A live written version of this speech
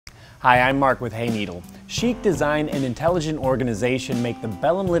Hi, I'm Mark with Hayneedle. Chic design and intelligent organization make the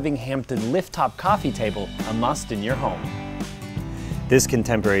Belham Living Hampton lift-top coffee table a must in your home. This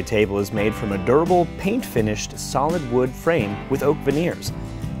contemporary table is made from a durable, paint-finished, solid wood frame with oak veneers.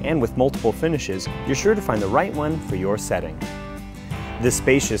 And with multiple finishes, you're sure to find the right one for your setting. This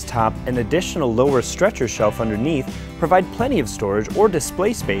spacious top and additional lower stretcher shelf underneath provide plenty of storage or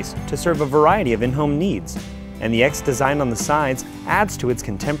display space to serve a variety of in-home needs. And the X design on the sides adds to its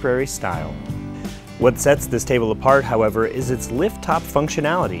contemporary style. What sets this table apart, however, is its lift-top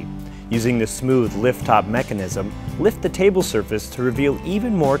functionality. Using the smooth lift-top mechanism, lift the table surface to reveal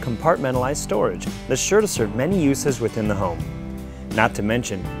even more compartmentalized storage that's sure to serve many uses within the home. Not to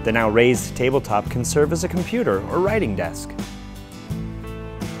mention, the now raised tabletop can serve as a computer or writing desk.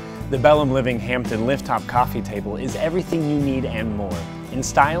 The Belham Living Hampton lift-top coffee table is everything you need and more. In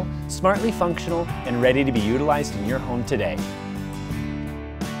style, smartly functional, and ready to be utilized in your home today.